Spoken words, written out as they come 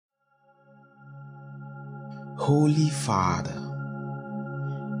Holy Father,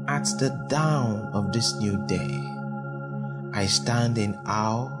 at the dawn of this new day, I stand in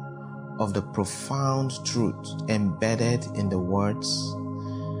awe of the profound truth embedded in the words,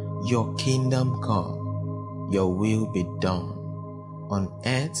 "Your kingdom come, your will be done, on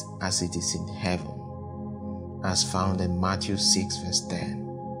earth as it is in heaven," as found in Matthew 6 verse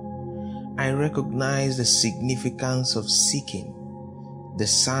 10. I recognize the significance of seeking,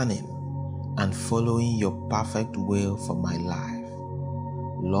 discerning, and following your perfect will for my life.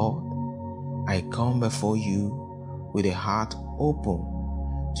 Lord, I come before you with a heart open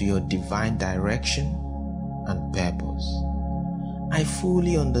to your divine direction and purpose. I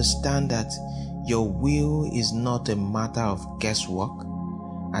fully understand that your will is not a matter of guesswork,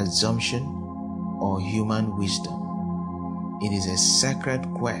 assumption, or human wisdom. It is a sacred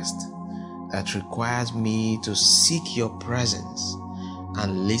quest that requires me to seek your presence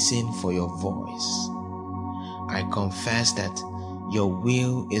and listen for your voice. I confess that your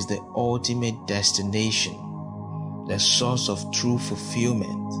will is the ultimate destination, the source of true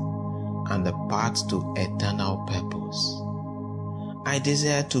fulfillment, and the path to eternal purpose. I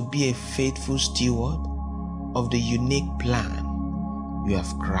desire to be a faithful steward of the unique plan you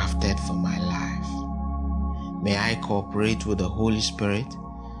have crafted for my life. May I cooperate with the Holy Spirit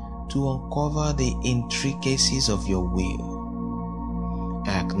to uncover the intricacies of your will.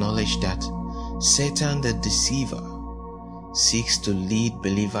 I acknowledge that Satan the deceiver seeks to lead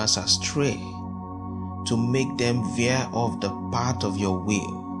believers astray, to make them veer off the path of your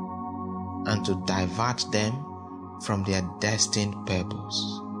will, and to divert them from their destined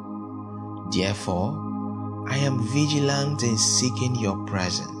purpose. Therefore, I am vigilant in seeking your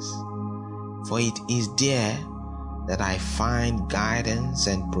presence, for it is there that I find guidance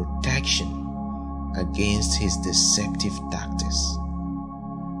and protection against his deceptive tactics.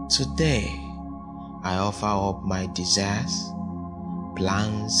 Today, I offer up my desires,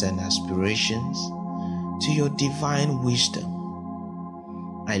 plans, and aspirations to your divine wisdom.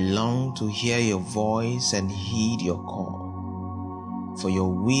 I long to hear your voice and heed your call, for your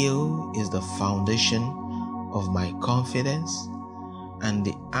will is the foundation of my confidence and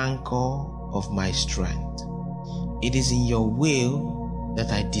the anchor of my strength. It is in your will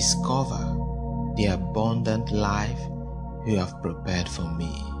that I discover the abundant life you have prepared for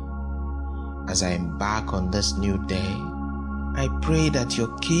me. As I embark on this new day, I pray that your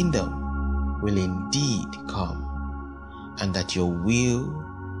kingdom will indeed come and that your will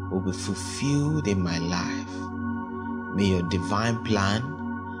be fulfilled in my life. May your divine plan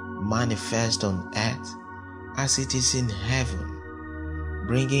manifest on earth as it is in heaven,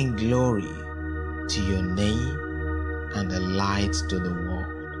 bringing glory to your name and a light to the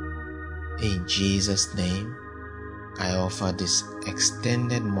world. In Jesus' name, I offer this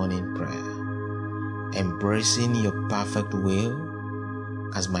extended morning prayer, embracing your perfect will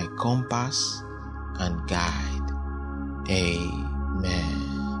as my compass and guide. Amen.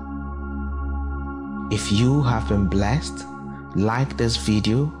 If you have been blessed, like this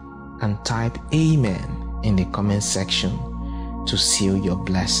video and type Amen in the comment section to seal your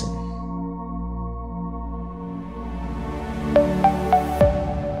blessing.